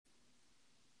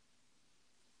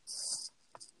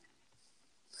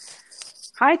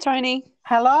Hi, Tony.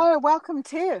 Hello, welcome,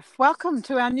 Tiff. Welcome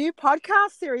to our new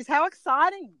podcast series. How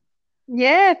exciting!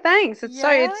 Yeah, thanks. It's so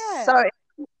Yeah,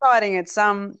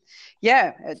 exciting.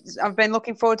 I've been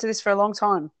looking forward to this for a long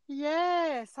time.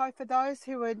 yeah. So, for those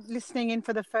who are listening in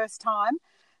for the first time,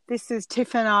 this is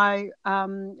Tiff and I,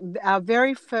 our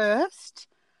very first.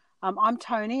 I'm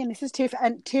Tony, and this is Tiff.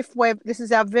 And Tiff, this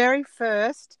is our very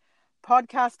first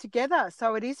podcast together.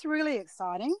 So, it is really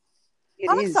exciting. It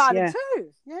I'm is, excited yeah.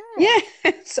 too. Yeah. Yeah,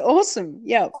 it's awesome.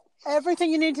 Yeah. Everything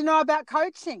you need to know about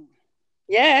coaching.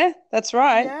 Yeah, that's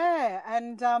right. Yeah,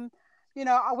 and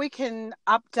we can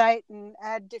update and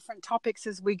add different topics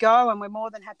as we go, and we're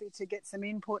more than happy to get some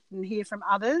input and hear from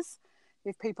others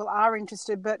if people are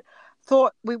interested. But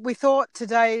we thought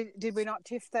today, did we not,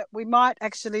 Tiff, that we might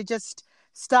actually just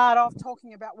start off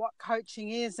talking about what coaching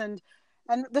is and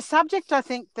the subject I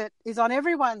think that is on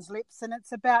everyone's lips, and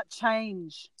it's about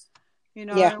change.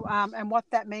 Yeah. And what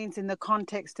that means in the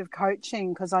context of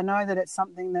coaching, because I know that it's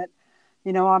something that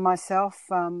I myself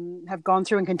have gone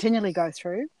through and continually go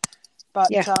through,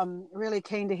 but Yeah. really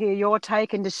keen to hear your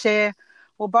take and to share,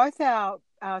 well, both our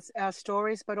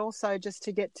stories, but also just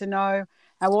to get to know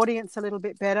our audience a little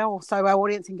bit better, also our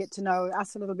audience can get to know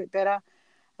us a little bit better,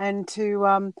 and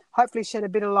to hopefully shed a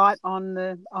bit of light on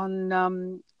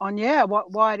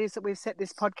why it is that we've set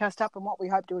this podcast up and what we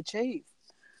hope to achieve.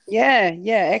 Yeah,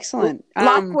 yeah, excellent.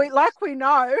 Like we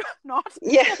know, not.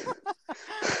 Yeah.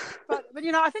 But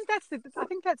I think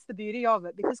that's the beauty of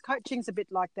it, because coaching's a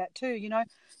bit like that too.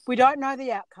 We don't know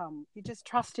the outcome. You just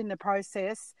trust in the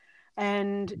process,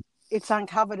 and it's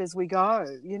uncovered as we go.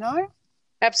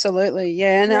 Absolutely.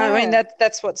 Yeah. And I mean Yeah,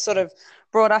 that's what sort of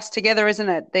brought us together, isn't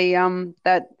it? The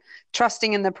that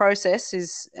trusting in the process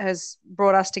has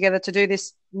brought us together to do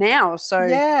this now. So, yeah,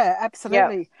 yeah.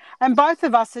 absolutely. And both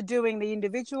of us are doing the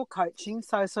individual coaching,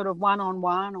 so sort of one on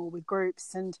one or with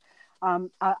groups, and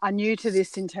are new to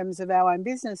this in terms of our own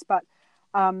business, but.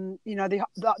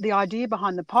 The idea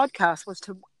behind the podcast was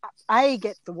to A,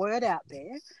 get the word out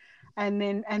there,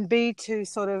 and B, to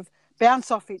sort of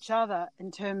bounce off each other in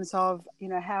terms of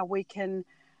how we can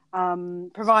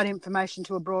provide information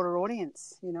to a broader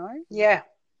audience. Yeah. Yeah.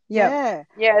 Yeah.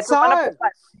 Yeah, it's a wonderful So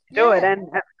platform to do it. yeah, And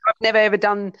I've never ever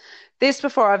done this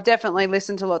before. I've definitely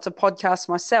listened to lots of podcasts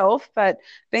myself, but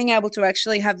being able to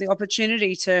actually have the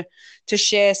opportunity to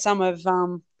share some of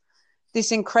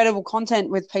this incredible content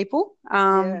with people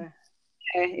yeah.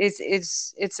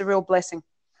 is it's a real blessing.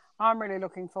 I'm really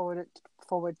looking forward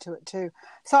to it too.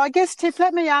 So I guess, Tiff,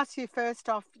 let me ask you first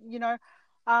off.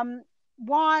 Um,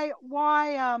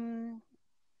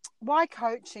 why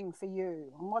coaching for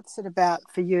you, and what's it about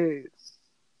for you?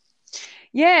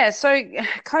 Yeah, so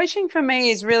coaching for me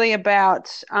is really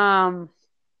about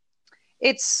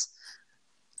it's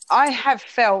I have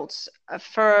felt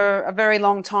for a very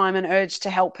long time an urge to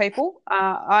help people.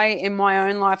 In my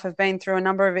own life, have been through a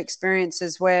number of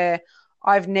experiences where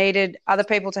I've needed other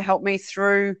people to help me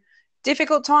through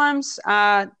difficult times,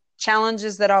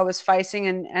 challenges that I was facing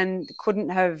and couldn't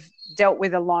have dealt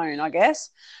with alone, I guess.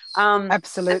 And through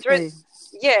Absolutely.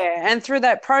 Yeah, and through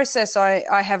that process,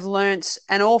 I have learnt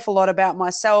an awful lot about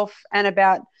myself and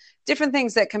about different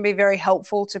things that can be very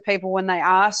helpful to people when they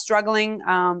are struggling.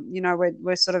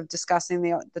 We're sort of discussing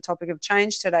the topic of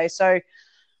change today. So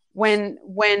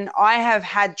when I have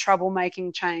had trouble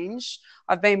making change,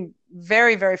 I've been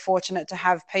very, very fortunate to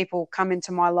have people come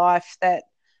into my life that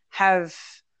have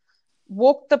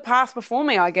walked the path before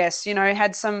me, I guess,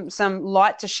 had some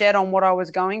light to shed on what I was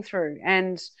going through.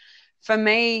 And for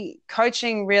me,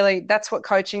 coaching really, that's what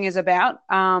coaching is about.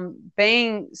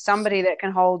 Being somebody that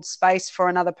can hold space for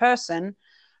another person,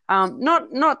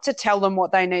 not to tell them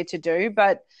what they need to do,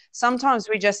 but sometimes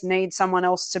we just need someone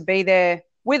else to be there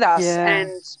with us Yeah.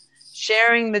 and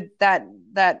sharing that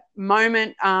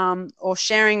moment, or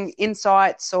sharing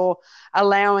insights, or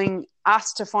allowing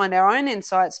us to find our own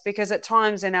insights, because at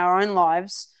times in our own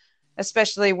lives,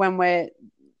 especially when we're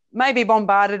maybe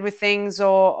bombarded with things,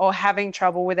 or having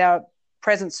trouble with our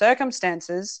present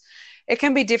circumstances, it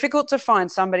can be difficult to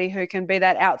find somebody who can be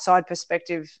that outside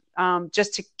perspective,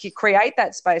 just to create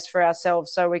that space for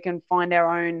ourselves so we can find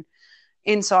our own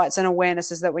insights and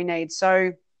awarenesses that we need.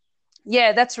 So,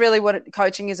 yeah, that's really what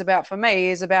coaching is about for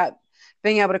me, is about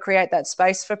being able to create that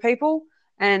space for people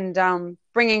and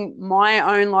bringing my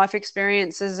own life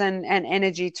experiences and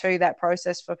energy to that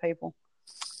process for people.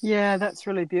 Yeah, that's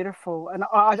really beautiful. And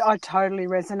I totally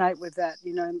resonate with that,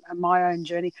 my own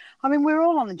journey. I mean, we're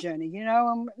all on a journey,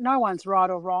 and no one's right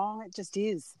or wrong. It just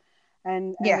is.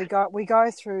 And Yeah. we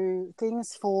go through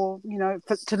things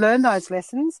to learn those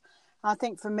lessons. I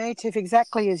think for me, Tiff,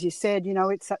 exactly as you said,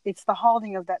 it's the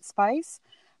holding of that space,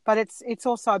 but it's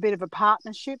also a bit of a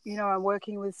partnership, you know, and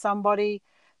working with somebody,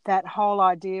 that whole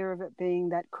idea of it being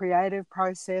that creative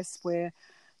process where,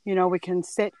 you know, we can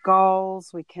set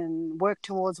goals, we can work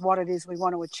towards what it is we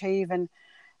want to achieve,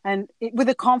 with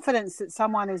the confidence that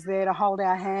someone is there to hold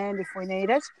our hand if we need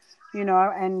it, you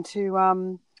know, and to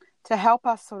help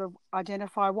us sort of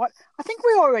identify what I think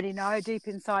we already know deep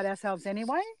inside ourselves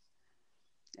anyway.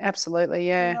 Absolutely, You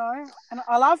yeah. know, and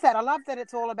I love that. I love that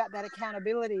it's all about that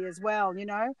accountability as well, you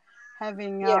know,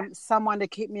 having Yeah. someone to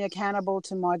keep me accountable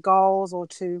to my goals or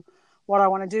to what I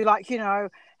want to do. Like, you know,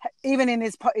 even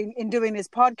in doing this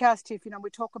podcast, if, you know, we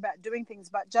talk about doing things,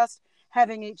 but just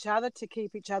having each other to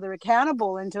keep each other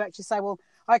accountable and to actually say, well,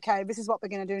 okay, this is what we're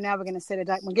going to do now. We're going to set a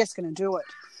date. We're just going to do it,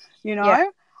 you Yeah.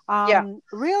 know. Yeah.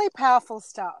 Really powerful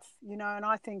stuff, you know, and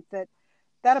I think that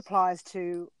applies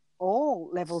to all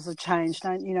levels of change,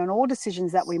 don't you know, and all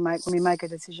decisions that we make. When we make a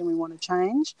decision we want to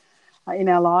change in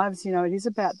our lives, you know, it is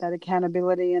about that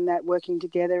accountability and that working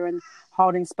together and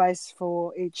holding space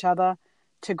for each other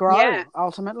to Yeah. grow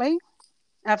ultimately.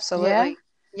 Yeah. Absolutely.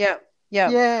 Yeah. Yeah.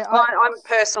 Yeah. Well, I'm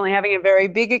personally having a very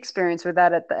big experience with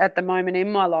that at the moment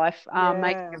in my life,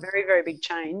 making Yeah. a very, very big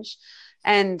change.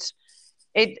 And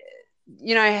it,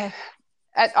 you know,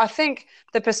 I think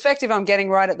the perspective I'm getting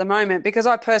right at the moment, because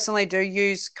I personally do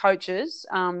use coaches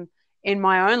in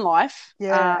my own life,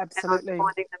 Yeah, and I'm absolutely.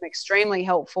 finding them extremely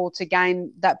helpful to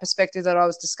gain that perspective that I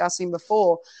was discussing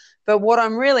before. But what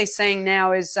I'm really seeing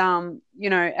now is, you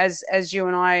know, as you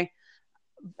and I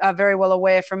are very well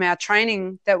aware from our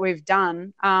training that we've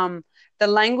done, the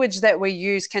language that we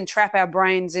use can trap our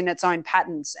brains in its own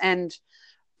patterns. And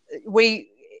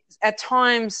we, at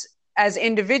times, as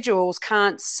individuals,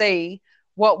 can't see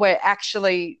what we're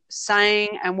actually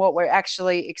saying and what we're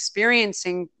actually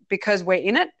experiencing because we're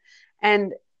in it.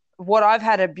 And what I've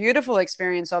had a beautiful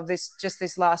experience of this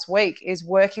last week is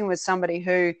working with somebody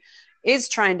who is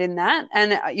trained in that.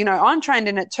 And, you know, I'm trained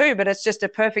in it too, but it's just a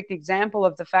perfect example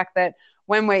of the fact that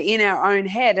when we're in our own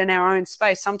head and our own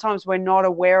space, sometimes we're not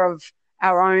aware of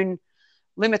our own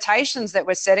limitations that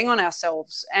we're setting on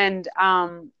ourselves. And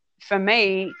for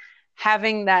me,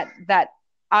 having that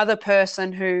other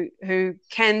person who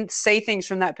can see things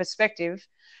from that perspective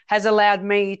has allowed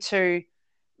me to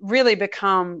really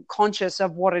become conscious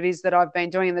of what it is that I've been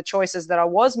doing and the choices that I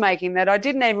was making that I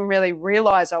didn't even really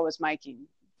realize I was making,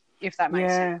 if that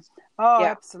makes Yeah. sense. Oh,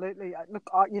 Yeah. absolutely. Look,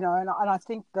 you know, and I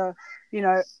think you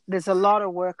know, there's a lot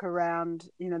of work around,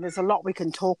 you know, there's a lot we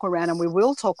can talk around and we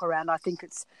will talk around. I think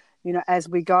it's, you know, as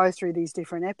we go through these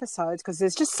different episodes, because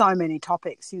there's just so many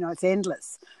topics, you know, it's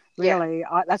endless, Yeah. really.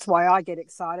 That's why I get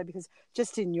excited, because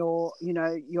just in your, you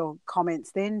know, your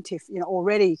comments then, Tiff, you know,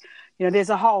 already, you know,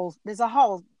 there's a whole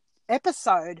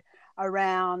episode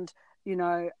around, you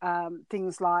know,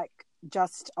 things like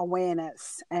just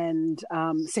awareness and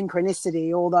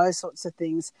synchronicity, all those sorts of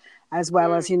things, as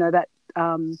well as, you know, that,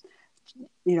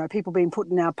 you know, people being put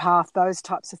in our path, those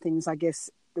types of things, I guess,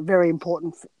 are very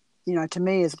important, you know,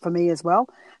 for me as well.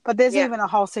 But there's Yeah. even a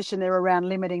whole session there around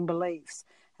limiting beliefs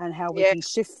and how we Yeah. can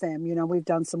shift them. You know, we've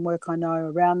done some work, I know,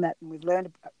 around that, and we've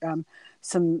learned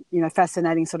some, you know,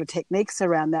 fascinating sort of techniques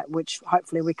around that, which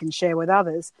hopefully we can share with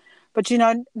others. But, you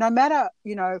know, no matter,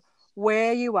 you know,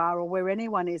 where you are or where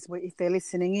anyone is, if they're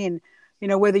listening in, you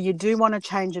know, whether you do want to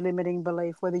change a limiting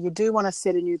belief, whether you do want to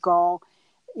set a new goal,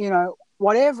 you know,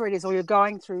 whatever it is, or you're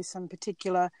going through some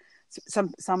particular,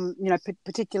 you know,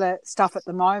 particular stuff at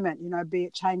the moment, you know, be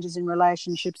it changes in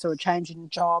relationships or a change in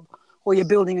job, or you're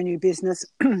building a new business,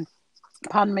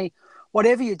 pardon me,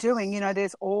 whatever you're doing, you know,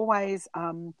 there's always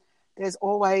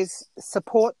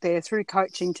support there through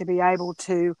coaching to be able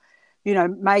to, you know,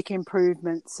 make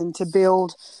improvements and to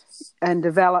build and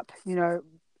develop, you know,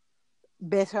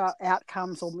 better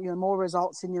outcomes, or, you know, more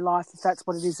results in your life, if that's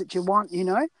what it is that you want, you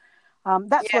know.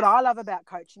 That's Yeah. what I love about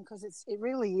coaching, because it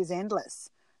really is endless,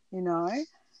 you know.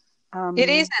 It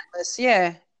is endless.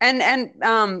 Yeah.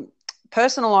 And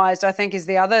personalized, I think, is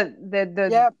the other, the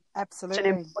Yeah, an absolutely.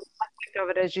 important aspect of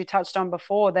it, as you touched on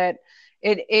before, that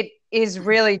it is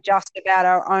really just about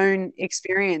our own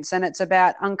experience, and it's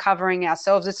about uncovering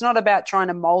ourselves. It's not about trying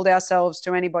to mold ourselves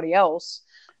to anybody else.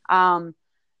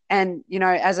 And, you know,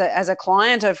 as a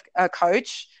client of a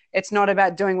coach, it's not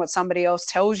about doing what somebody else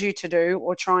tells you to do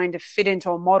or trying to fit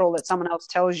into a model that someone else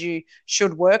tells you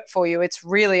should work for you. It's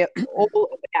really all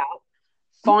about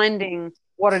finding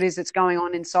what it is that's going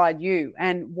on inside you,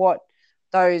 and what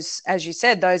those, as you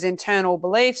said, those internal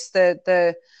beliefs,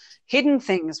 the hidden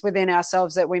things within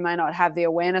ourselves that we may not have the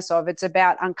awareness of. It's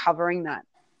about uncovering that.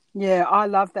 Yeah, I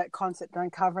love that concept of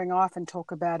uncovering. I often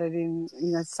talk about it in,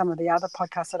 you know, some of the other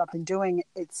podcasts that I've been doing.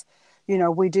 It's, you know,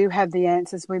 we do have the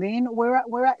answers within.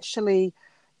 We're actually,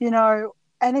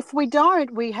 And if we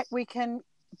don't, we can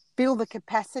build the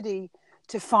capacity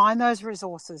to find those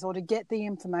resources or to get the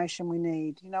information we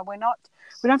need. We don't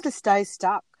have to stay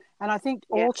stuck. And I think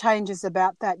all change is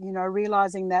about that,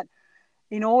 realizing that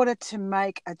in order to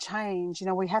make a change,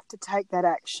 we have to take that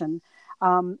action.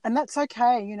 And that's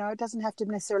okay. It doesn't have to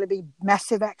necessarily be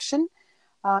massive action.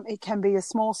 It can be a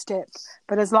small step.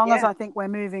 But as long as I think we're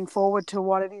moving forward to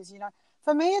what it is,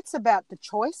 for me, it's about the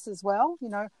choice as well,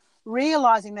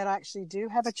 realizing that I actually do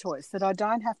have a choice, that I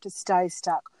don't have to stay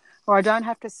stuck or I don't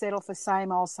have to settle for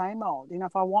same old, same old.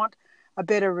 If I want a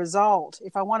better result,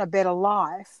 if I want a better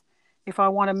life, if I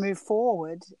want to move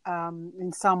forward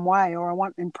in some way, or I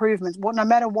want improvements, no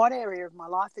matter what area of my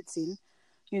life it's in,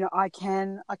 I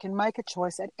can make a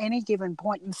choice at any given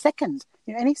point in second,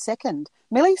 any second,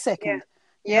 millisecond.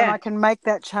 And I can make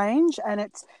that change, and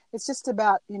it's just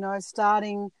about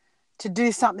starting to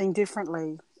do something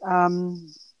differently. And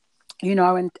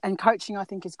coaching, I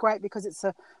think, is great because it's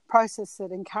a process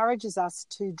that encourages us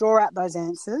to draw out those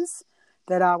answers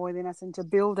that are within us and to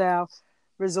build our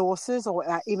resources or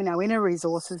even our inner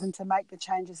resources and to make the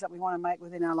changes that we want to make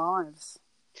within our lives.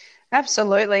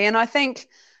 Absolutely. And I think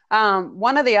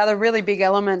one of the other really big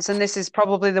elements, and this is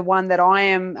probably the one that I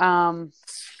am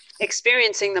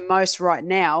experiencing the most right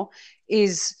now,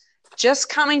 is just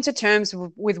coming to terms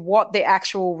with what the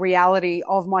actual reality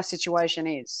of my situation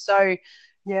is. So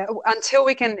until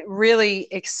we can really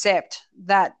accept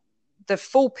that the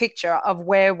full picture of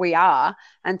where we are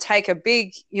and take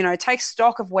take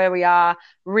stock of where we are,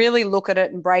 really look at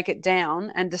it and break it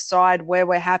down and decide where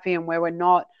we're happy and where we're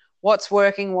not, what's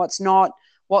working, what's not,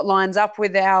 what lines up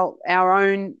with our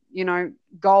own,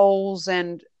 goals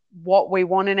and what we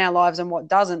want in our lives and what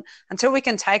doesn't. Until we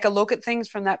can take a look at things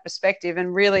from that perspective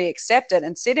and really accept it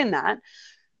and sit in that,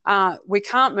 we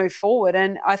can't move forward.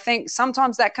 And I think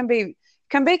sometimes that can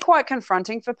be quite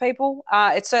confronting for people.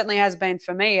 It certainly has been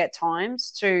for me at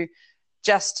times to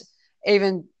just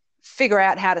even figure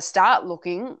out how to start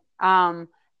looking, and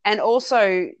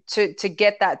also to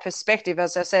get that perspective.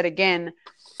 As I said, again,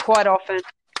 quite often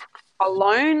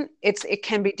alone, it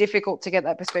can be difficult to get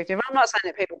that perspective. I'm not saying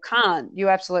that people can't. You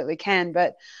absolutely can,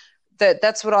 but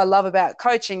that's what I love about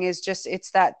coaching is just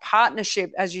it's that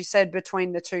partnership, as you said,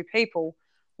 between the two people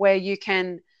where you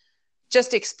can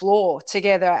just explore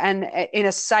together and in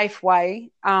a safe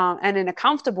way and in a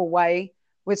comfortable way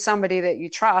with somebody that you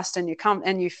trust and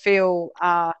you feel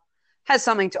has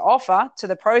something to offer to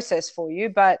the process for you.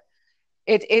 But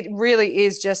it really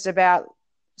is just about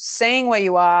seeing where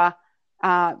you are,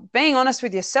 being honest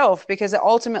with yourself, because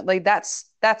ultimately that's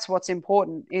what's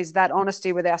important, is that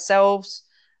honesty with ourselves.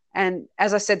 And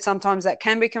as I said, sometimes that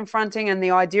can be confronting, and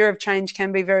the idea of change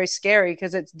can be very scary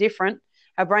because it's different.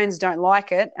 Our brains don't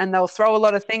like it, and they'll throw a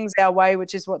lot of things our way,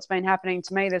 which is what's been happening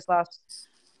to me this last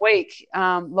week.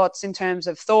 Lots in terms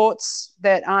of thoughts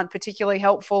that aren't particularly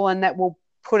helpful and that will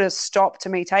put a stop to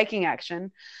me taking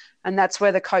action. And that's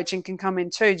where the coaching can come in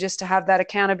too, just to have that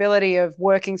accountability of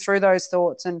working through those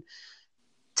thoughts and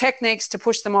techniques to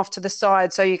push them off to the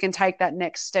side so you can take that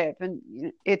next step.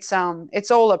 And it's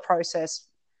all a process.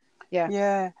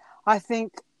 Yeah. I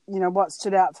think, what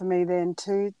stood out for me then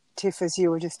too, Tiff, as you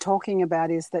were just talking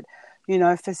about, is that,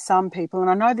 for some people, and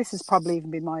I know this has probably even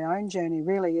been my own journey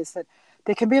really, is that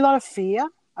there can be a lot of fear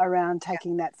around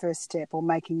taking that first step or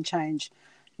making change.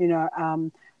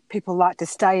 People like to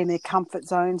stay in their comfort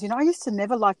zones. I used to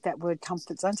never like that word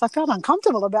comfort zone. So I felt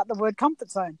uncomfortable about the word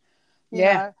comfort zone. You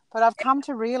know, but I've come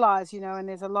to realize, and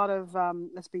there's a lot of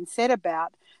that's been said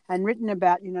about and written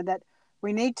about, that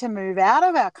we need to move out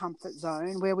of our comfort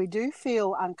zone where we do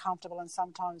feel uncomfortable and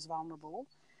sometimes vulnerable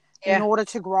in order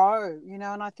to grow, and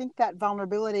I think that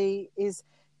vulnerability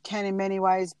can in many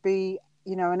ways be,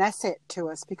 an asset to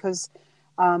us because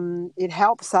it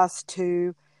helps us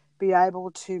to be able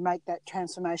to make that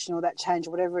transformation or that change, or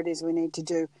whatever it is we need to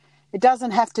do. It doesn't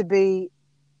have to be,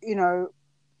 it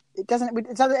doesn't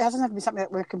have to be something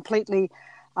that we're completely,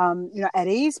 at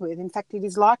ease with. In fact, it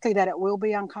is likely that it will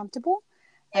be uncomfortable.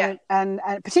 And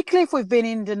particularly if we've been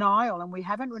in denial and we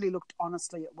haven't really looked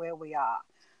honestly at where we are,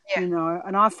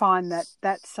 and I find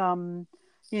that's,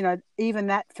 even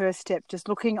that first step, just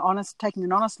taking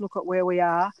an honest look at where we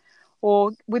are,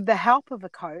 or with the help of a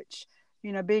coach,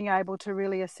 being able to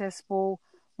really assess, well,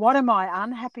 what am I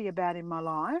unhappy about in my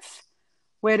life?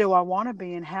 Where do I want to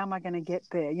be and how am I going to get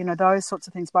there? Those sorts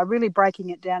of things, by really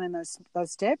breaking it down in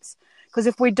those steps. Because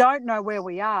if we don't know where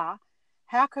we are,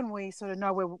 how can we sort of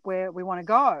know where we want to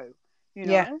go,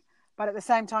 But at the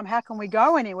same time, how can we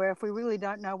go anywhere if we really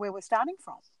don't know where we're starting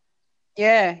from?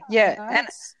 And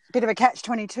it's a bit of a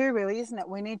catch-22 really, isn't it?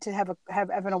 We need to have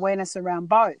an awareness around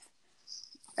both.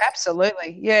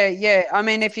 Absolutely. Yeah, yeah. I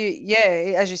mean, as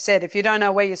you said, if you don't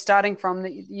know where you're starting from,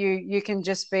 you can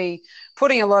just be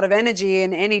putting a lot of energy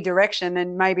in any direction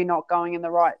and maybe not going in the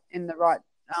right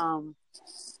um,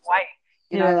 way.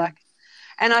 Yeah. Like,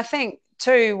 and I think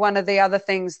too, one of the other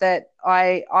things that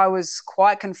I was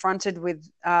quite confronted with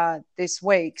this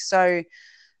week. So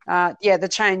yeah, the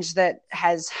change that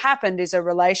has happened is a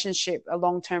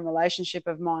long-term relationship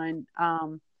of mine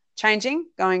changing,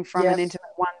 going from an Yep.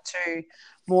 intimate one to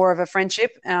more of a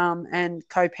friendship and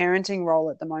co-parenting role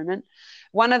at the moment.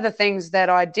 One of the things that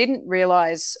I didn't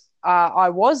realize I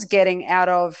was getting out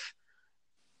of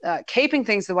keeping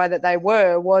things the way that they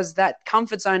were was that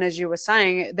comfort zone, as you were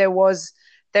saying. There was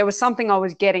something I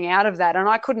was getting out of that, and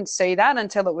I couldn't see that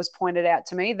until it was pointed out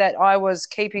to me that I was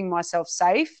keeping myself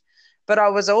safe, but I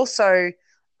was also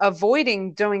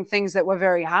avoiding doing things that were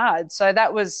very hard. So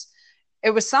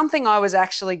it was something I was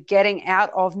actually getting out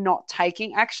of not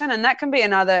taking action, and that can be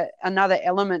another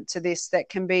element to this that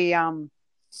can be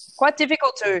quite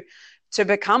difficult to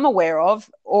become aware of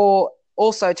or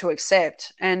also to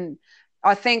accept. And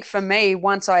I think for me,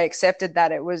 once I accepted that,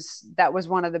 that was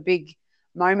one of the big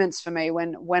moments for me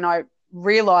when I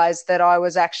realized that I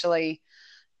was actually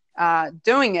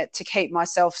doing it to keep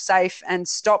myself safe and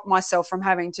stop myself from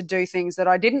having to do things that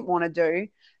I didn't want to do.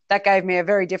 That gave me a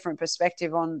very different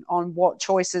perspective on what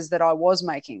choices that I was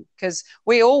making, because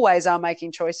we always are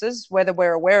making choices, whether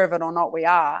we're aware of it or not. We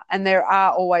are, and there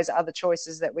are always other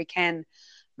choices that we can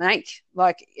make.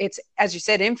 Like, it's, as you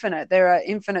said, infinite. There are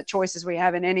infinite choices we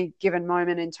have in any given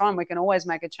moment in time. We can always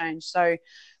make a change. So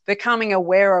becoming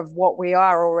aware of what we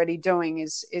are already doing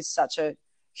is such a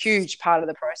huge part of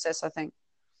the process, I think.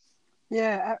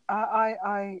 Yeah,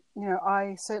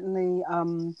 I certainly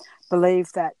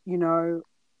believe that,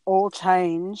 all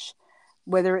change,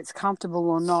 whether it's comfortable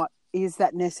or not, is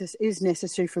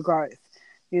necessary for growth.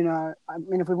 I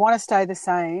mean, if we want to stay the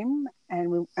same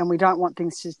and we don't want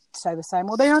things to stay the same,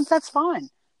 well, then that's fine.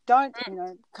 Don't,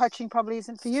 coaching probably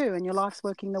isn't for you, and your life's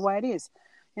working the way it is.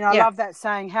 I Yeah, love that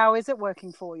saying, how is it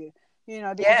working for you?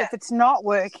 Because yeah, if it's not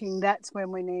working, that's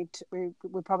when we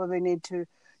probably need to,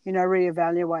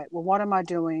 reevaluate. Well, what am I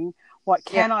doing? What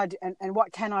yeah, can I do, and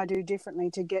what can I do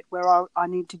differently to get where I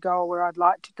need to go or where I'd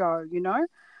like to go?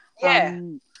 yeah,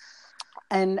 Um,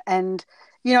 and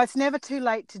it's never too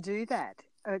late to do that.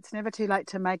 It's never too late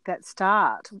to make that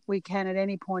start. We can at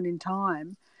any point in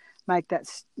time make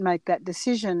that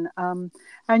decision. And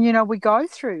we go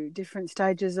through different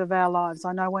stages of our lives.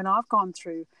 I know when I've gone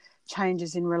through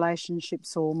changes in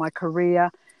relationships or my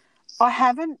career, I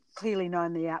haven't clearly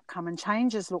known the outcome, and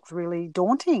changes looked really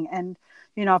daunting. And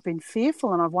I've been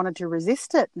fearful, and I've wanted to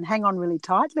resist it and hang on really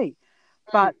tightly.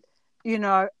 mm, But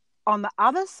on the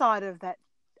other side of that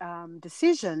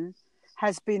decision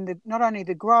has been not only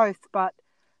the growth, but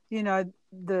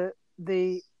the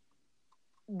the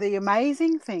the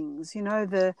amazing things,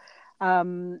 the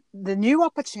new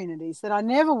opportunities that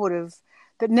never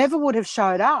would have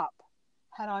showed up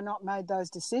had I not made those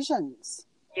decisions.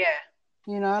 yeah,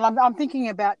 And I'm thinking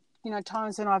about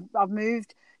times when I've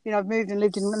moved. I've moved and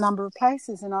lived in a number of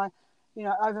places, and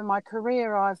over my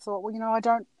career, I've thought, well,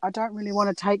 I don't really want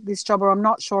to take this job, or I'm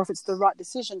not sure if it's the right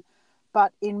decision.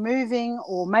 But in moving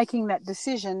or making that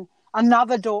decision,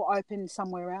 another door opened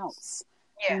somewhere else.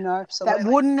 yeah, That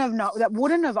absolutely.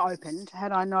 wouldn't have opened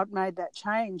had I not made that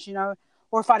change.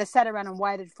 Or if I'd have sat around and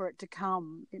waited for it to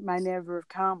come, it may never have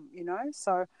come.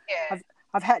 So Yeah,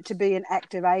 I've had to be an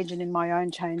active agent in my own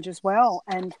change as well.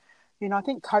 And I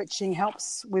think coaching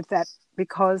helps with that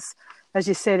because, as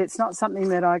you said, it's not something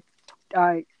that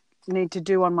I need to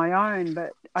do on my own,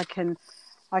 but I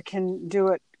can do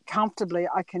it comfortably.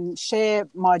 I can share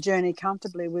my journey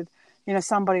comfortably with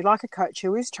somebody like a coach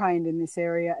who is trained in this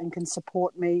area and can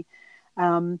support me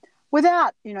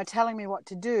without telling me what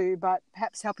to do, but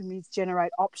perhaps helping me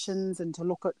generate options and to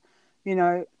look at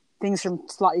things from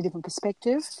slightly different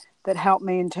perspective that help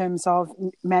me in terms of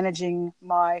managing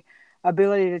my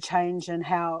ability to change and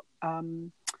how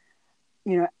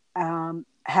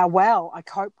well I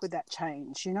cope with that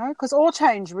change, because all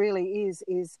change really is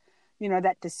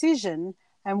that decision,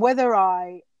 and whether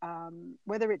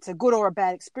it's a good or a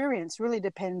bad experience really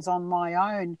depends on my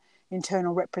own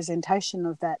internal representation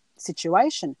of that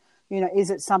situation. Is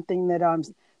it something that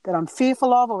I'm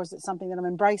fearful of, or is it something that I'm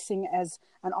embracing as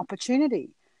an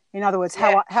opportunity? In other words,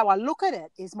 yeah, how I look at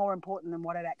it is more important than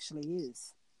what it actually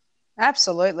is.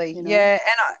 absolutely. You know. Yeah,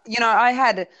 and I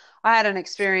had an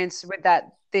experience with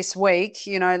that this week.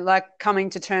 Like coming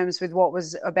to terms with what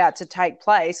was about to take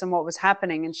place and what was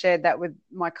happening, and shared that with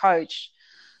my coach.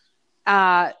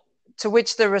 Uh, to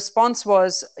which the response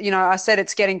was, I said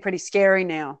it's getting pretty scary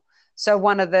now. So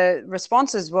one of the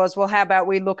responses was, well, how about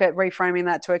we look at reframing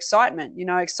that to excitement,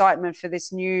 excitement for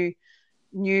this new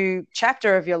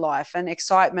chapter of your life, and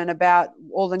excitement about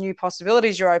all the new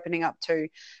possibilities you're opening up to.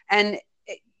 And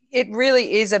it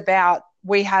really is about,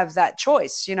 we have that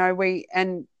choice,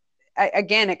 and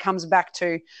again, it comes back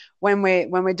to when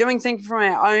we're doing things from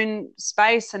our own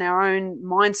space and our own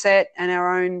mindset and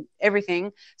our own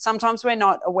everything, sometimes we're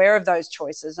not aware of those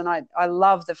choices. And I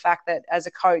love the fact that as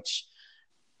a coach,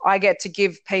 I get to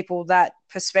give people that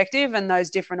perspective and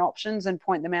those different options and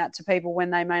point them out to people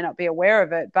when they may not be aware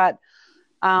of it. But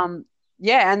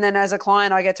yeah, and then as a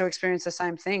client, I get to experience the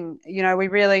same thing.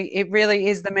 It really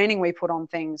is the meaning we put on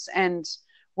things, and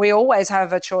we always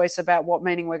have a choice about what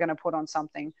meaning we're going to put on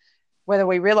something, whether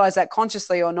we realize that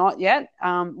consciously or not yet.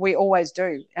 We always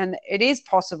do, and it is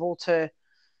possible to,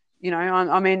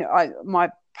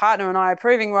 my partner and I are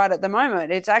proving right at the moment.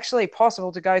 It's actually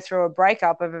possible to go through a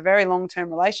breakup of a very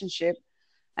long-term relationship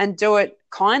and do it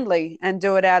kindly and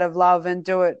do it out of love and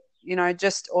do it,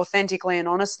 just authentically and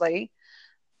honestly,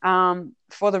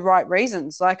 for the right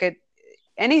reasons.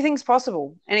 Anything's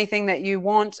possible. Anything that you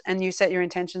want and you set your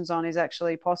intentions on is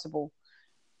actually possible.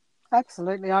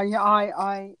 Absolutely. I'm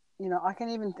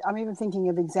even thinking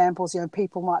of examples,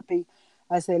 people might be,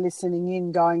 as they're listening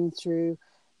in, going through,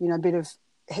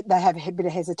 they have a bit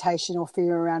of hesitation or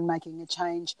fear around making a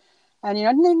change. And,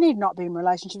 it need not be in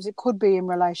relationships. It could be in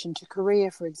relation to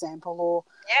career, for example, or,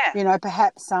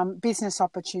 perhaps some business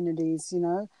opportunities,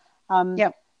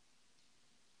 Yep.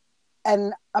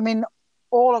 And I mean,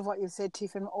 all of what you've said,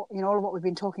 Tiff, and all of what we've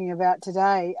been talking about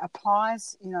today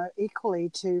applies, equally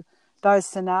to those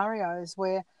scenarios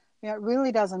where, it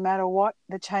really doesn't matter what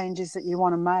the changes that you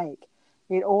want to make.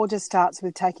 It all just starts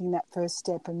with taking that first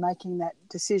step and making that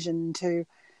decision to,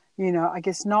 I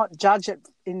guess, not judge it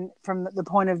from the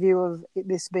point of view of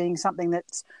this being something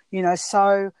that's,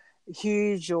 so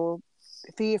huge or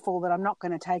fearful that I'm not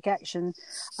going to take action,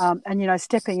 and,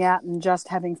 stepping out and just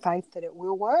having faith that it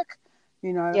will work.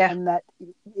 Yeah. And that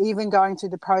even going through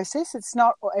the process, it's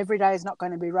not, every day is not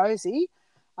going to be rosy,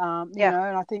 and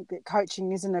I think that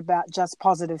coaching isn't about just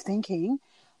positive thinking.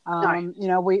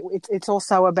 No. It's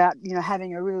also about,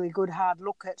 having a really good hard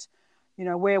look at,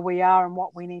 where we are and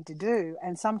what we need to do.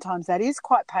 And sometimes that is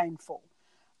quite painful.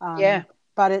 Yeah.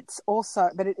 But it's also,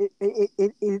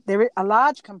 a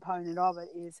large component of it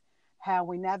is how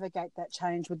we navigate that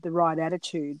change with the right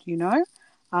attitude, Yeah,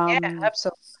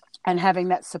 absolutely. and having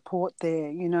that support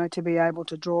there, to be able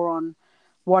to draw on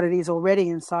what it is already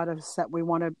inside of us that we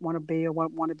want to be or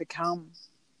want to become.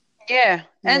 Yeah.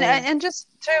 And Yeah. and just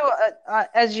too,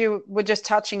 as you were just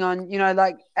touching on,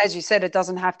 as you said, it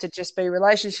doesn't have to just be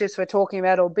relationships we're talking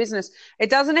about or business. It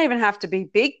doesn't even have to be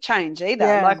big change either.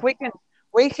 Yeah.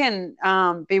 We can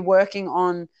be working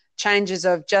on changes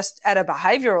of just at a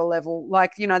behavioral level.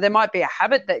 There might be a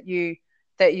habit that you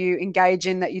engage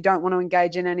in that you don't want to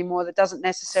engage in anymore. That doesn't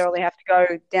necessarily have to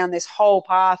go down this whole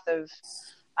path of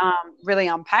really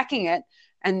unpacking it.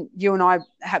 And you and I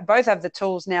both have the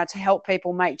tools now to help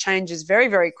people make changes very,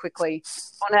 very quickly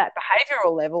on that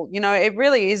behavioral level. It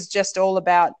really is just all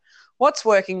about what's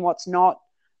working, what's not.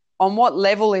 On what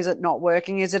level is it not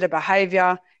working? Is it a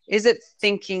behavior? Is it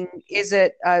thinking? Is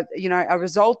it a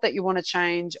result that you want to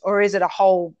change, or is it a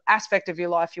whole aspect of your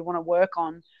life you want to work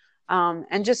on?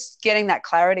 And just getting that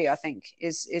clarity, I think,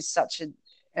 is such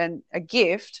a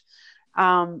gift.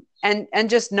 And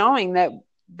just knowing that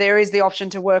there is the option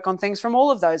to work on things from all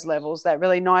of those levels. That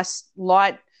really nice,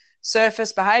 light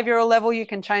surface behavioral level you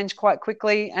can change quite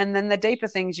quickly, and then the deeper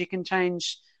things you can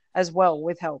change as well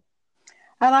with help.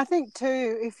 And I think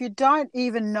too, if you don't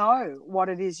even know what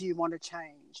it is you want to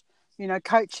change,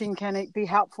 coaching can be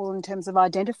helpful in terms of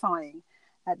identifying,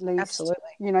 at least.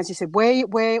 Absolutely. As you said,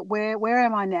 where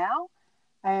am I now,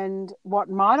 and what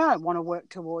might I want to work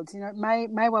towards? It may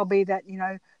well be that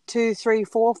 2, 3,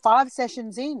 4, 5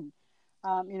 sessions in,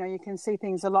 you can see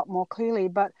things a lot more clearly.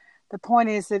 But the point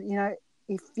is that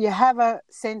if you have a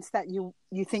sense that you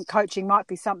think coaching might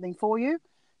be something for you,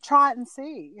 try it and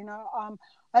see.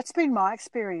 That's been my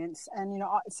experience, and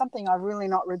it's something I've really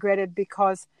not regretted,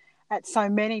 because at so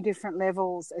many different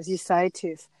levels, as you say,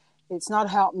 Tiff, it's not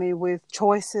helped me with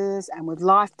choices and with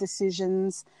life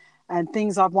decisions and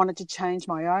things I've wanted to change,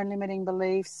 my own limiting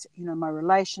beliefs, my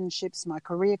relationships, my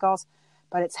career goals,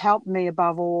 but it's helped me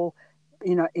above all,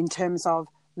 in terms of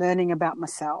learning about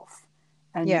myself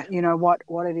and,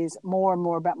 what it is more and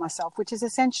more about myself, which is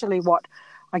essentially what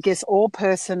I guess all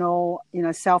personal,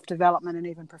 self-development and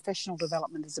even professional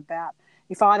development is about.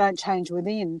 If I don't change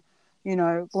within,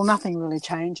 nothing really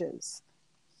changes.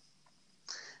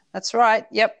 That's right.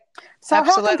 Yep. So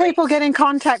Absolutely. how can people get in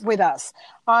contact with us?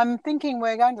 I'm thinking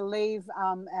we're going to leave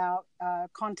our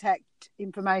contact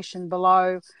information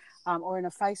below or in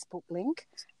a Facebook link.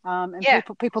 And Yeah.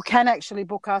 people can actually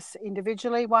book us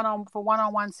individually for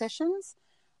one-on-one sessions.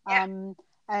 Yeah.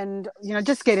 And,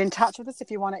 just get in touch with us. If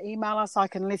you want to email us, I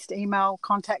can list email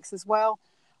contacts as well.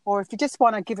 Or if you just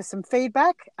want to give us some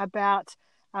feedback about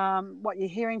what you're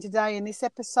hearing today in this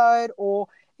episode, or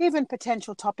even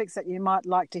potential topics that you might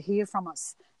like to hear from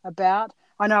us about.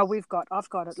 I know I've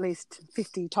got at least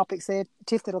 50 topics there,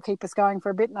 Tiff, that'll keep us going for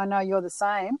a bit, and I know you're the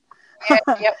same. Yeah.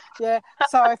 Yep. Yeah.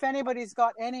 So if anybody's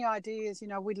got any ideas,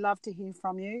 we'd love to hear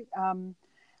from you,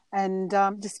 and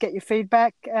just get your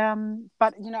feedback.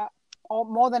 But I'm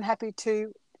more than happy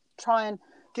to try and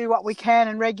do what we can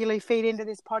and regularly feed into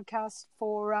this podcast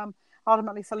for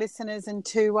ultimately for listeners, and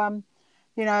to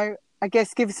I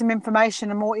guess give some information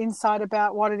and more insight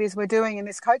about what it is we're doing in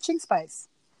this coaching space.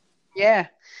 Yeah.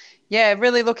 Yeah.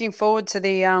 Really looking forward to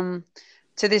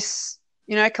this,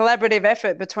 collaborative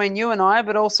effort between you and I,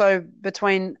 but also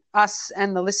between us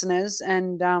and the listeners,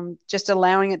 and just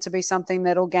allowing it to be something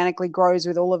that organically grows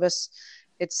with all of us.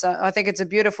 I think it's a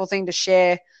beautiful thing to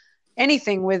share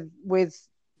anything with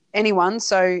anyone.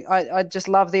 So I just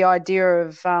love the idea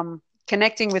of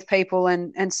connecting with people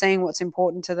and seeing what's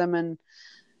important to them,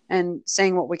 and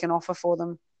seeing what we can offer for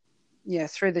them,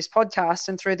 through this podcast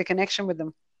and through the connection with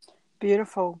them.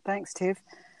 Beautiful. Thanks, Tiff.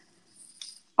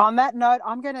 On that note,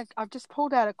 I've just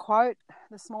pulled out a quote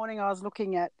this morning I was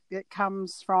looking at. It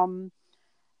comes from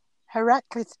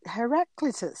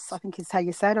Heraclitus, I think is how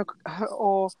you say it,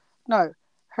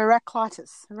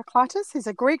 Heraclitus. Heraclitus is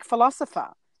a Greek philosopher.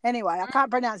 Anyway, I can't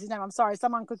pronounce his name. I'm sorry.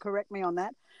 Someone could correct me on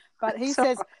that. But he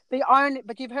says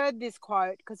but you've heard this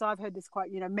quote, because I've heard this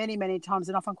quote, many, many times,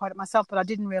 and often quote it myself, but I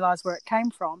didn't realize where it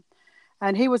came from.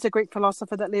 And he was a Greek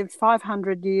philosopher that lived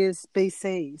 500 years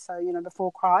BC, so,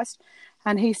 before Christ.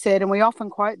 And he said, and we often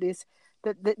quote this,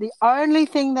 that the only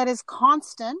thing that is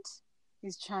constant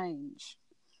is change.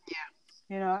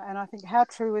 Yeah. And I think, how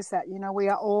true is that?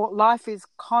 Life is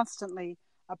constantly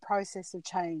a process of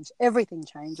change. Everything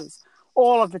changes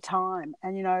all of the time.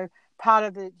 And, part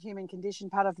of the human condition,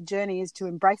 part of the journey is to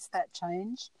embrace that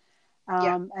change,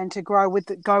 and to go with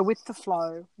the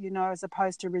flow, as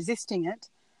opposed to resisting it.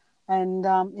 And,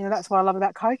 that's what I love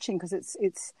about coaching, because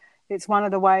it's one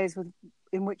of the ways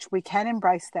in which we can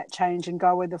embrace that change and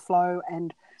go with the flow,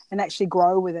 and actually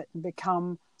grow with it and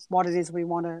become what it is we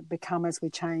want to become as we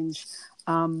change,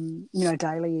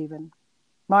 daily, even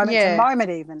moment to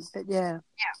moment even. But yeah.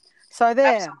 So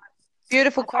there. Absolutely.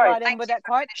 Beautiful quote. I'd end with that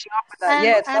quote.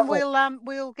 And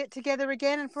we'll get together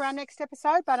again and for our next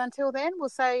episode. But until then, we'll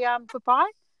say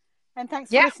goodbye, and thanks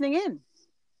for listening in.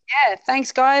 Yeah,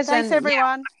 thanks, guys. Thanks,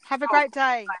 everyone. Have a great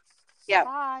day. Yeah.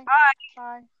 Bye. Bye.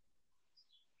 Bye.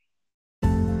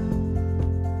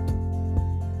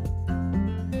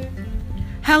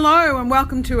 Hello and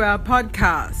welcome to our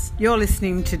podcast. You're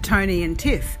listening to Toni and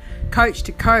Tiff, Coach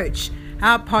to Coach.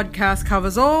 Our podcast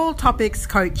covers all topics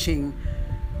coaching.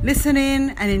 Listen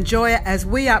in and enjoy it as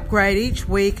we upgrade each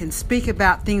week and speak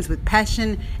about things with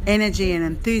passion, energy and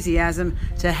enthusiasm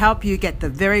to help you get the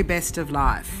very best of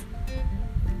life.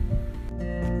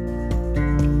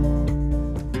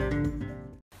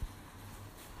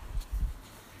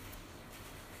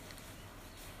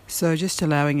 So just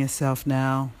allowing yourself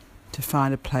now to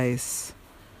find a place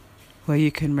where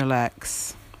you can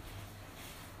relax,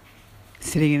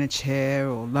 sitting in a chair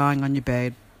or lying on your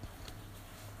bed.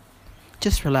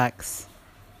 Just relax.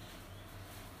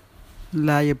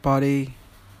 Allow your body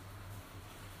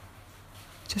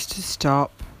just to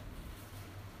stop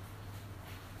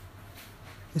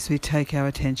as we take our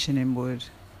attention inward,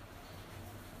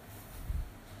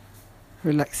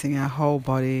 relaxing our whole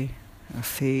body, our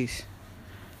feet,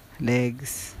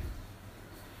 legs,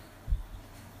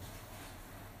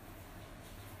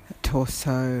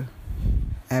 torso,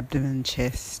 abdomen,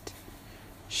 chest,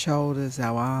 shoulders,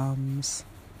 our arms,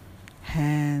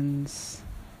 hands,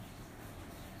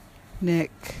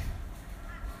 neck,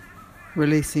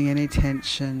 releasing any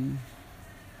tension,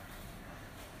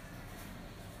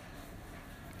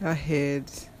 our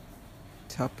head,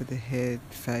 top of the head,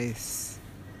 face.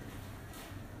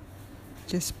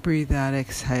 Just breathe out,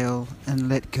 exhale, and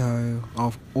let go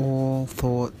of all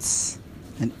thoughts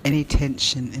and any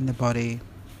tension in the body.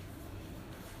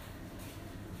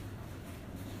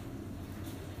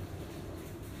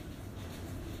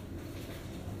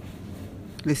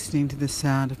 Listening to the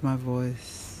sound of my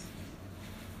voice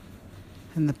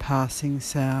and the passing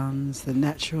sounds, the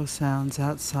natural sounds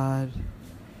outside,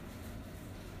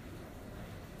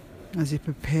 as you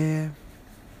prepare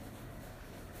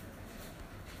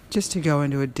just to go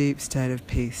into a deep state of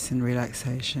peace and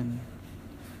relaxation.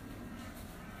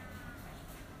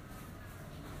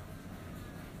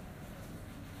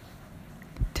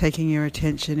 Taking your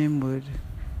attention inward,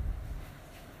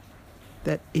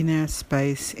 that inner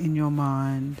space in your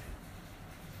mind,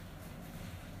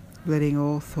 letting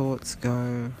all thoughts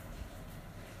go.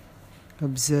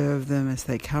 Observe them as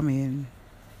they come in.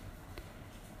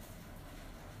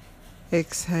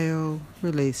 Exhale,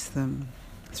 release them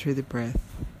through the breath.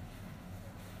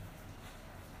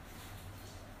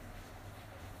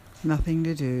 Nothing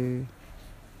to do.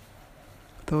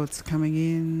 Thoughts coming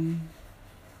in.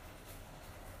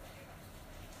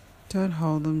 Don't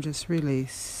hold them, just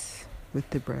release with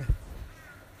the breath.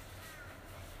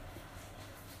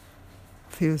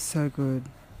 Feels so good.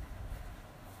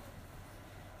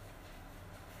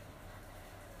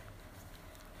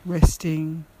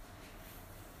 Resting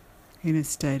in a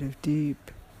state of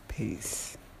deep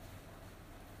peace.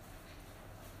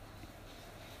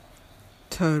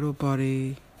 Total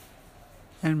body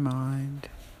and mind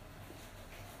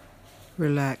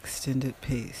relaxed and at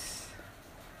peace.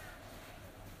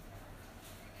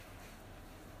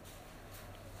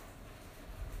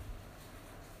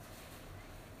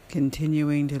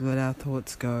 Continuing to let our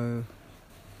thoughts go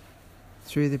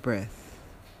through the breath.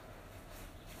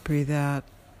 Breathe out,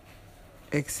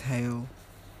 exhale,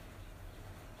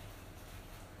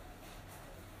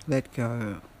 let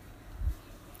go.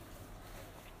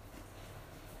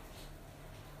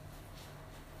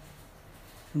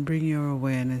 And bring your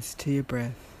awareness to your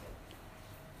breath.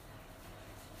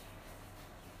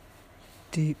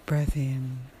 Deep breath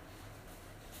in.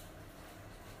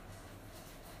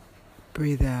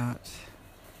 Breathe out.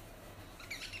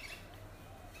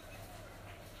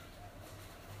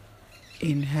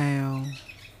 Inhale.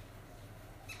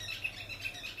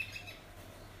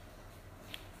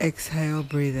 Exhale,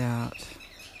 breathe out.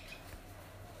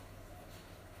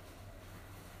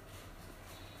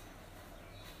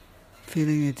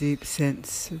 Feeling a deep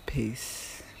sense of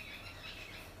peace.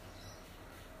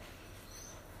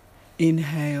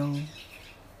 Inhale.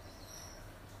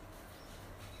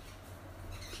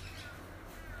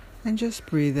 And just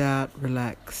breathe out,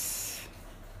 relax.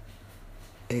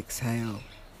 Exhale.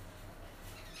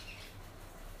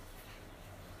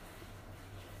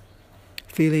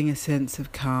 Feeling a sense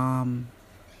of calm.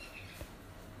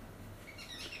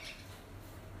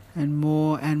 And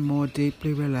more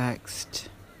deeply relaxed.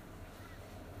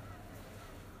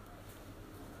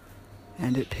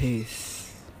 And at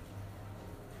peace.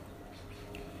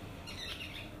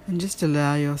 And just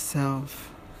allow yourself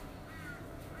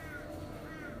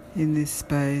in this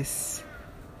space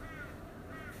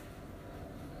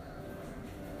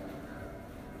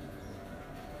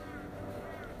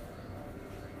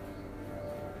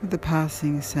with the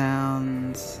passing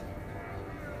sounds,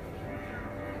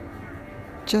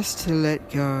 just to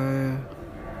let go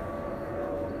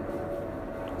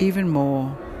even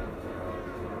more,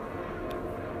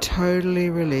 totally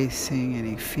releasing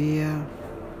any fear,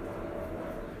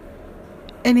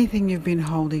 anything you've been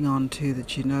holding on to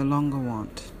that you no longer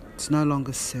want. It's no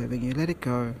longer serving you. Let it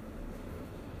go.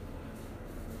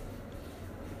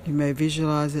 You may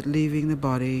visualize it leaving the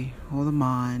body or the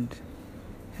mind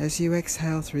as you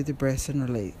exhale through the breath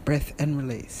and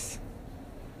release.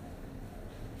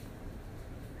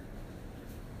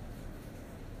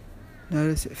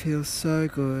 Notice it feels so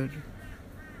good.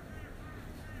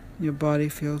 Your body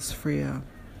feels freer.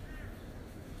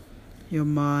 Your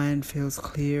mind feels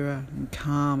clearer and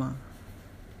calmer.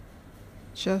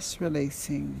 Just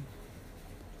releasing.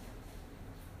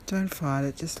 Don't fight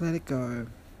it, just let it go.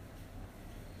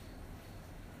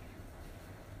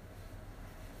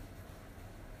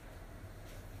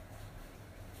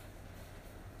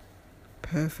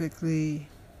 Perfectly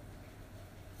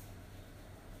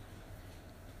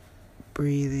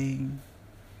breathing,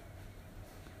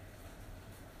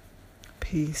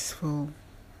 peaceful,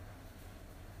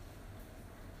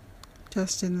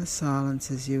 just in the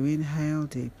silence as you inhale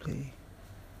deeply.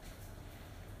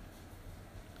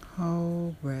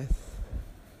 Whole breath.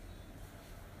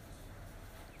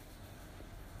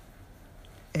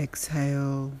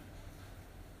 Exhale,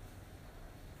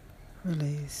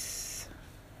 release.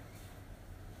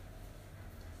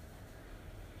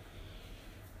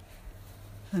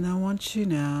 And I want you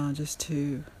now just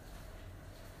to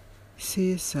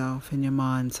see yourself in your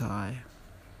mind's eye.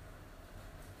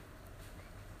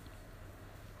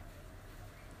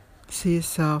 See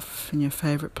yourself in your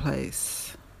favourite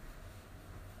place.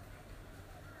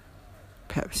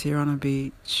 Perhaps you're on a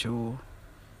beach or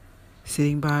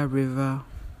sitting by a river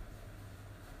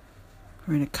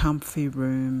or in a comfy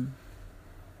room,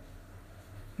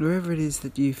 wherever it is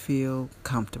that you feel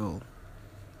comfortable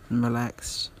and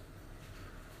relaxed.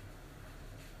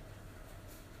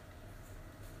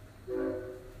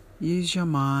 Use your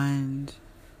mind.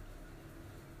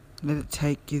 Let it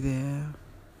take you there.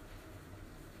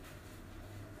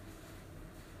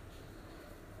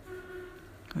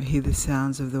 We hear the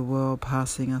sounds of the world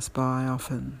passing us by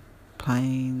often.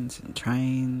 Planes and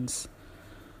trains.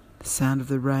 The sound of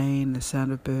the rain, the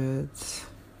sound of birds.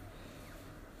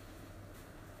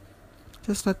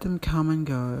 Just let them come and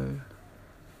go.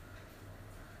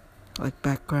 Like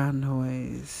background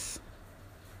noise.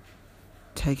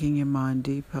 Taking your mind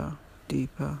deeper,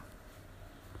 deeper.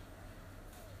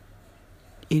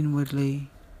 Inwardly.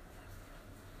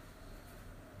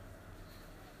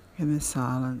 In the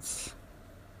silence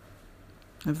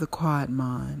of the quiet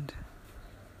mind.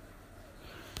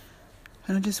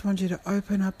 And I just want you to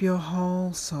open up your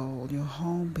whole soul, your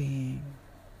whole being,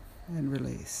 and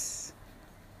release.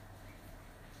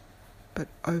 But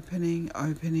opening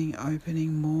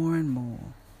more and more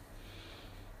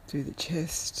through the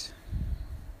chest,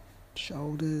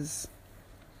 shoulders,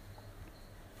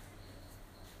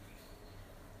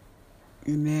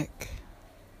 your neck,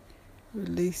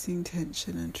 releasing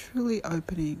tension and truly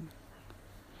opening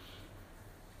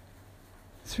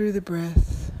through the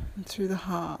breath and through the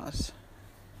heart.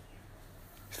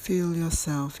 Feel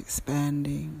yourself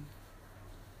expanding.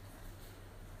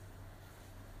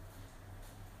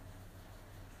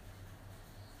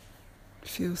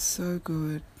 Feels so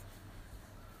good.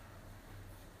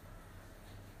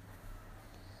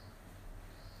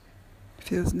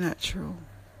 Feels natural,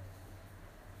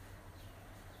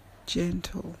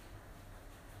 gentle,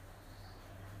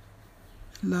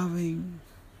 loving,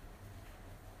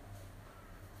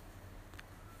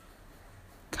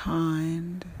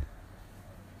 kind,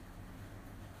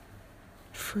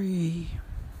 free.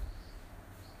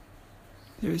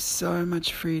 There is so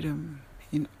much freedom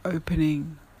in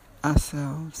opening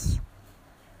ourselves,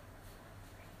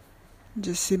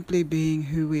 just simply being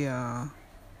who we are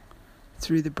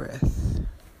through the breath.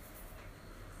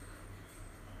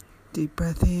 Deep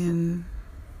breath in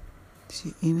as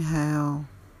you inhale,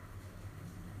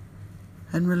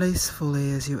 and release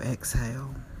fully as you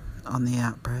exhale on the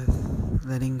out breath,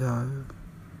 letting go.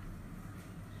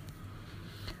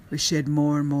 We shed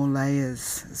more and more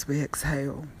layers as we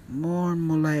exhale, more and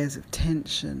more layers of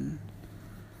tension,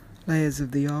 layers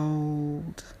of the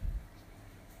old,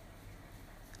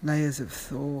 layers of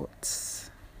thoughts,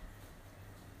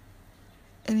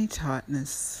 any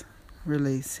tightness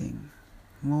releasing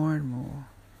more and more,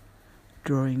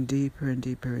 drawing deeper and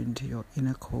deeper into your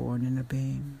inner core and inner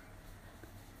being.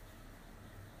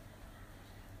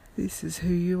 This is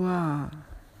who you are.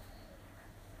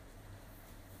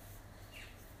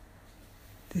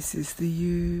 This is the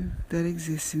you that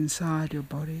exists inside your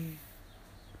body.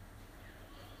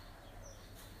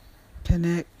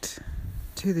 Connect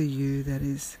to the you that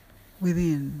is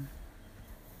within,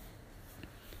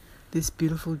 this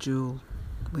beautiful jewel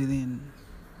within.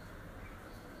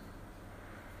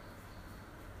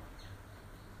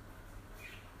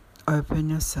 Open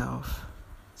yourself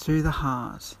through the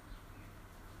heart,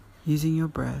 using your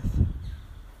breath,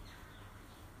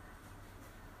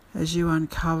 as you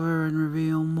uncover and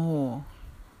reveal more,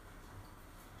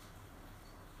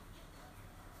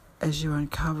 as you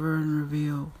uncover and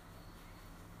reveal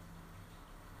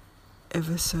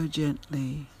ever so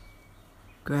gently,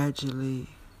 gradually,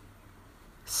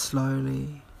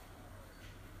 slowly,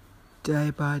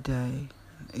 day by day,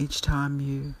 each time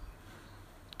you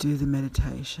do the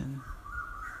meditation,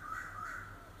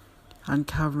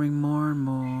 uncovering more and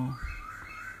more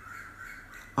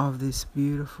of this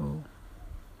beautiful,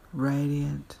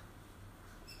 radiant,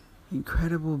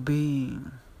 incredible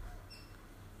being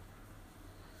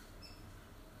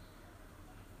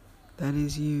that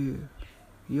is you,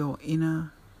 your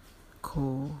inner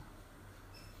core,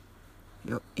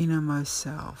 your innermost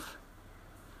self,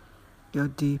 your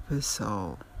deepest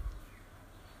soul,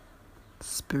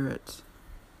 spirit.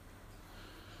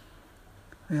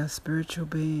 We are spiritual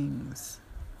beings.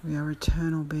 We are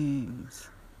eternal beings,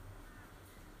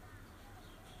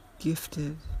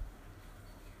 gifted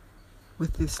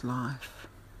with this life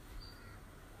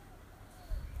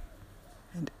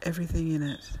and everything in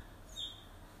it,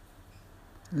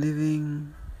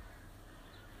 living,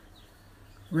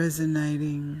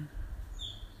 resonating,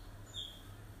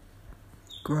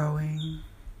 growing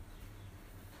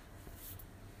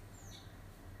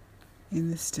in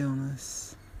the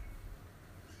stillness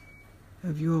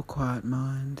of your quiet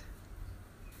mind.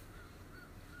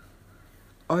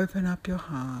 Open up your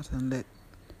heart and let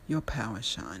your power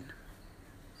shine.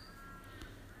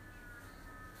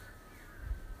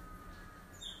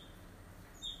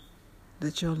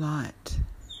 Let your light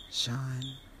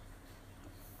shine.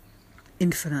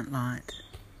 Infinite light.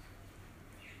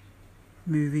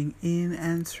 Moving in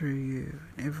and through you.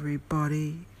 Every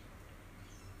body,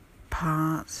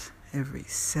 part, every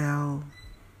cell.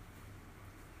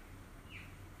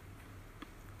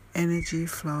 Energy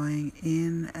flowing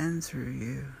in and through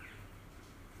you.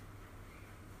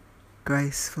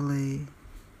 Gracefully,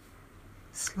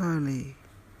 slowly,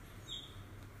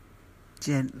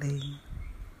 gently,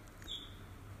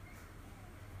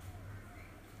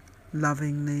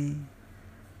 lovingly,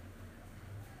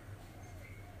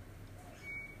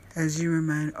 as you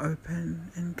remain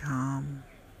open and calm.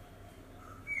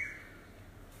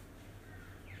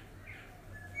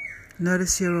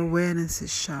 Notice your awareness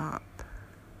is sharp,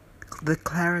 the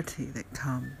clarity that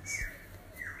comes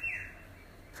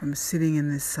from sitting in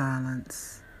this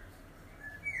silence,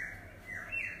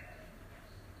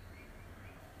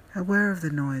 aware of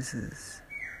the noises,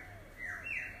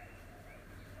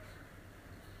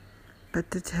 but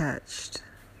detached,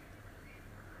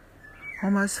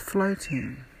 almost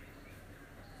floating,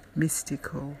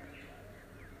 mystical,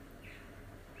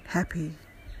 happy,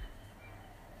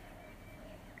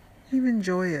 even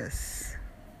joyous,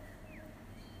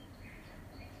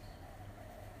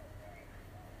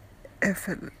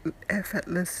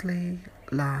 effortlessly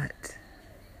light,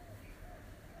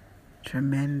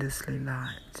 tremendously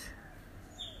light,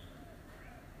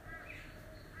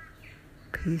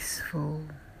 peaceful,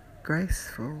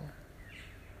 graceful,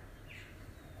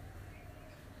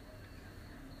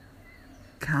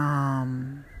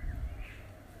 calm,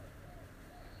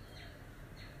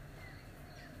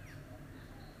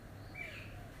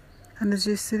 and as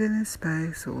you sit in this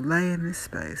space or lay in this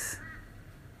space,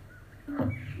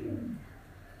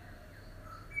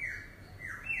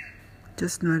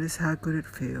 just notice how good it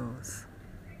feels.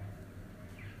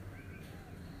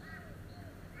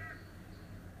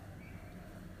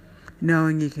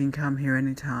 Knowing you can come here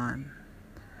anytime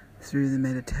through the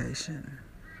meditation.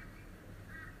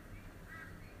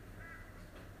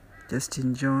 Just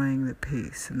enjoying the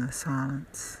peace and the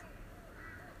silence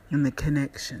and the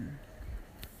connection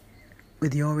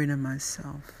with your innermost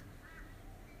self.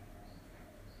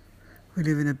 We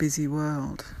live in a busy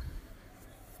world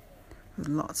with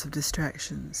lots of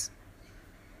distractions,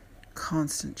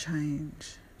 constant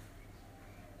change.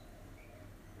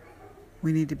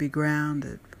 We need to be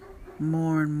grounded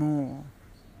more and more,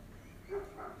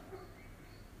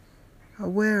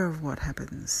 aware of what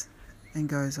happens and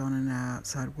goes on in our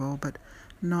outside world, but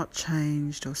not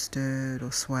changed or stirred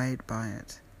or swayed by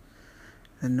it.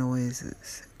 The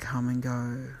noises come and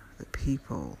go, the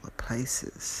people, the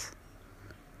places,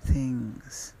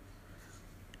 things.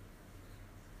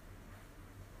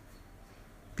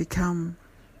 Become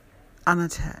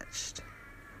unattached,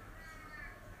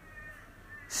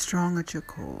 strong at your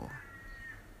core.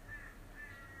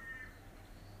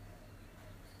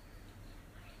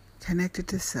 Connected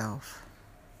to self,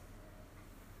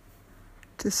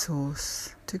 to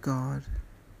Source, to God,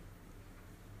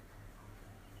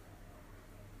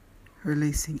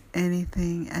 releasing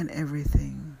anything and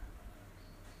everything,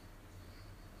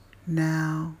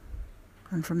 now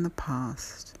and from the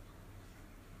past,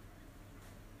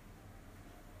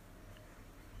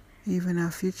 even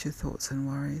our future thoughts and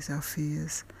worries, our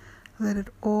fears, let it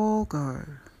all go,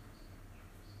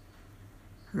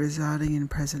 residing in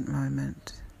present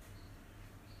moment,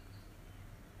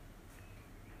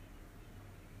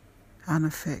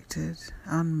 unaffected,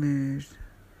 unmoved,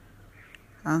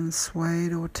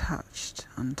 unswayed or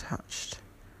untouched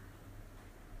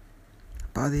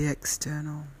by the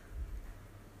external.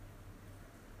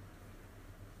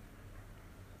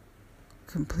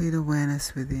 Complete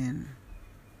awareness within,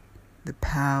 the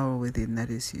power within that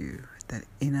is you, that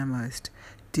innermost,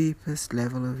 deepest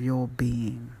level of your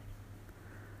being.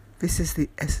 This is the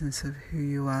essence of who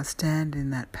you are. Stand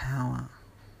in that power.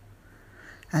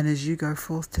 And as you go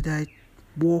forth today,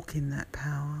 walk in that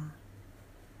power.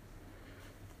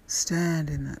 Stand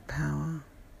in that power.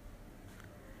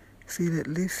 Feel it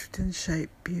lift and shape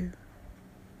you.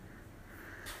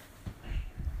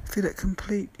 Feel it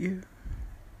complete you.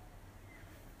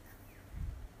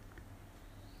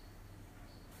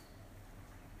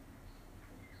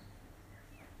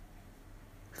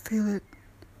 Feel it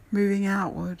moving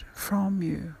outward from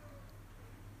you.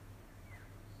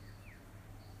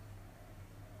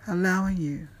 Allowing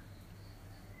you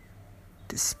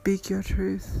to speak your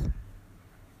truth,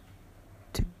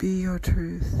 to be your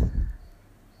truth.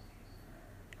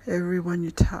 Everyone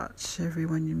you touch,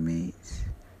 everyone you meet,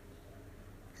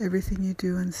 everything you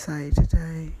do and say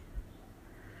today,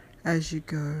 as you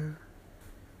go,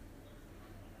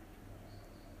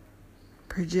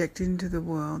 Project into the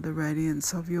world the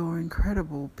radiance of your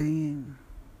incredible being,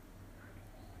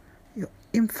 your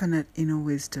infinite inner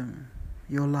wisdom,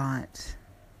 your light,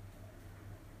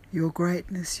 your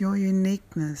greatness, your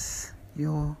uniqueness,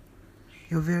 your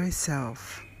very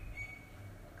self.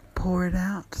 Pour it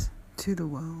out to the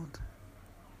world.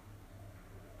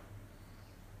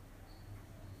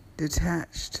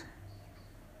 Detached,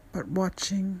 but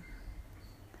watching,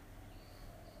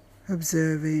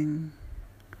 observing,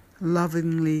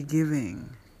 lovingly giving,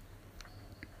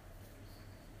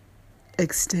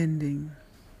 extending,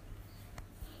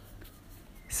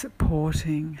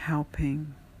 supporting,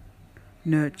 helping,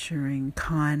 nurturing,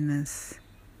 kindness,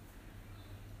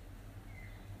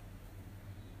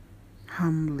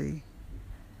 humbly,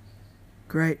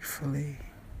 gratefully,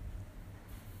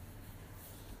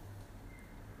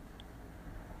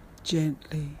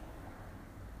 gently,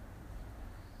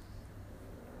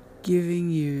 giving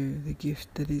you the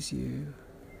gift that is you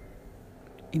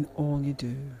in all you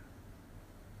do.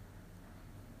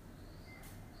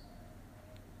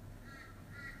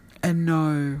 And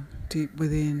know deep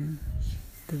within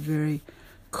the very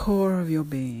core of your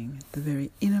being, the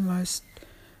very innermost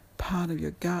part of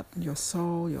your gut, your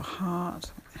soul, your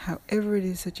heart, however it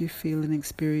is that you feel and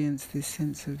experience this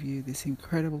sense of you, this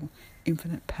incredible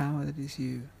infinite power that is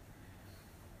you.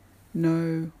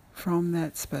 Know from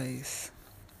that space,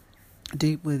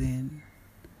 deep within,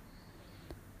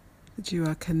 that you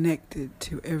are connected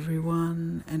to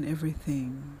everyone and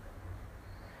everything.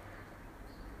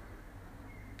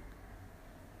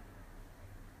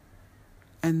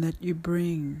 And that you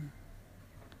bring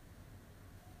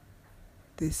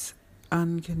this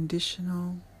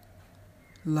unconditional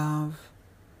love,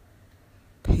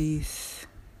 peace,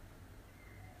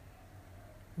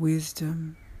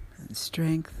 wisdom and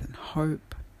strength and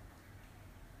hope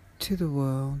to the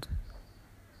world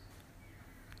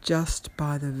just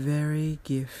by the very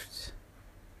gift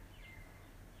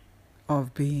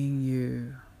of being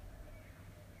you.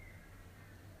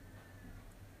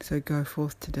 So go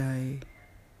forth today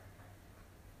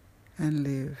and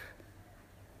live.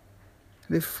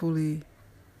 Live fully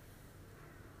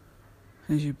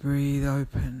as you breathe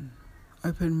open.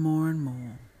 Open more and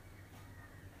more.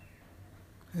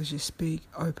 As you speak,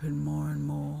 open more and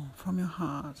more from your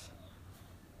heart.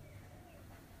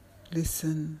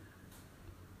 Listen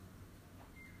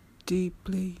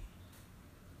deeply.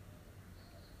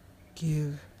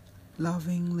 Give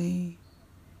lovingly.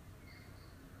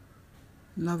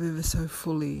 Love ever so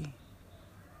fully.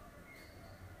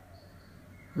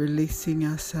 Releasing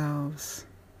ourselves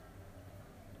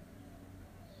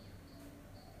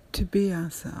to be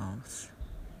ourselves.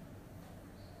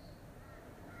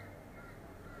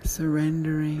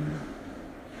 Surrendering.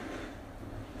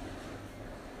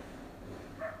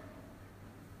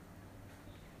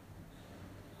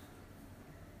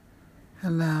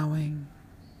 Allowing.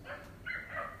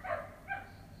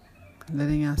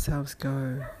 Letting ourselves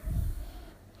go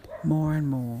more and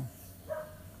more.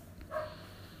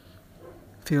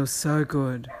 Feels so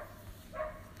good.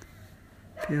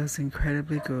 Feels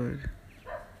incredibly good.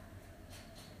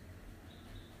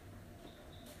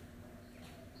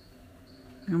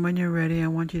 And when you're ready, I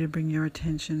want you to bring your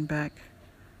attention back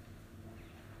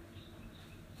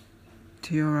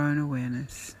to your own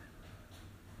awareness.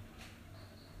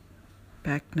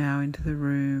 Back now into the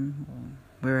room,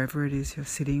 or wherever it is you're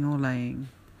sitting or laying.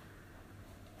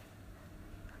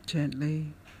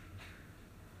 Gently,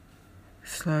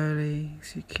 slowly,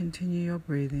 as you continue your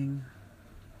breathing.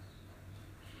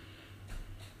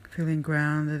 Feeling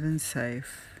grounded and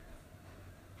safe.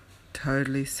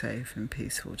 Totally safe and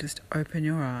peaceful. Just open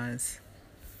your eyes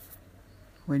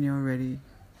when you're ready.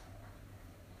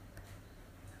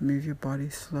 Move your body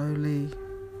slowly,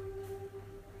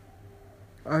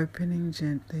 opening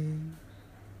gently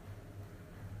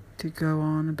to go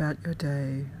on about your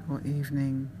day or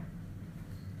evening.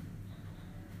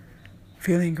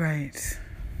 Feeling great.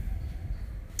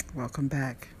 Welcome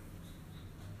back.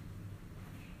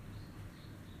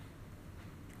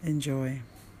 Enjoy.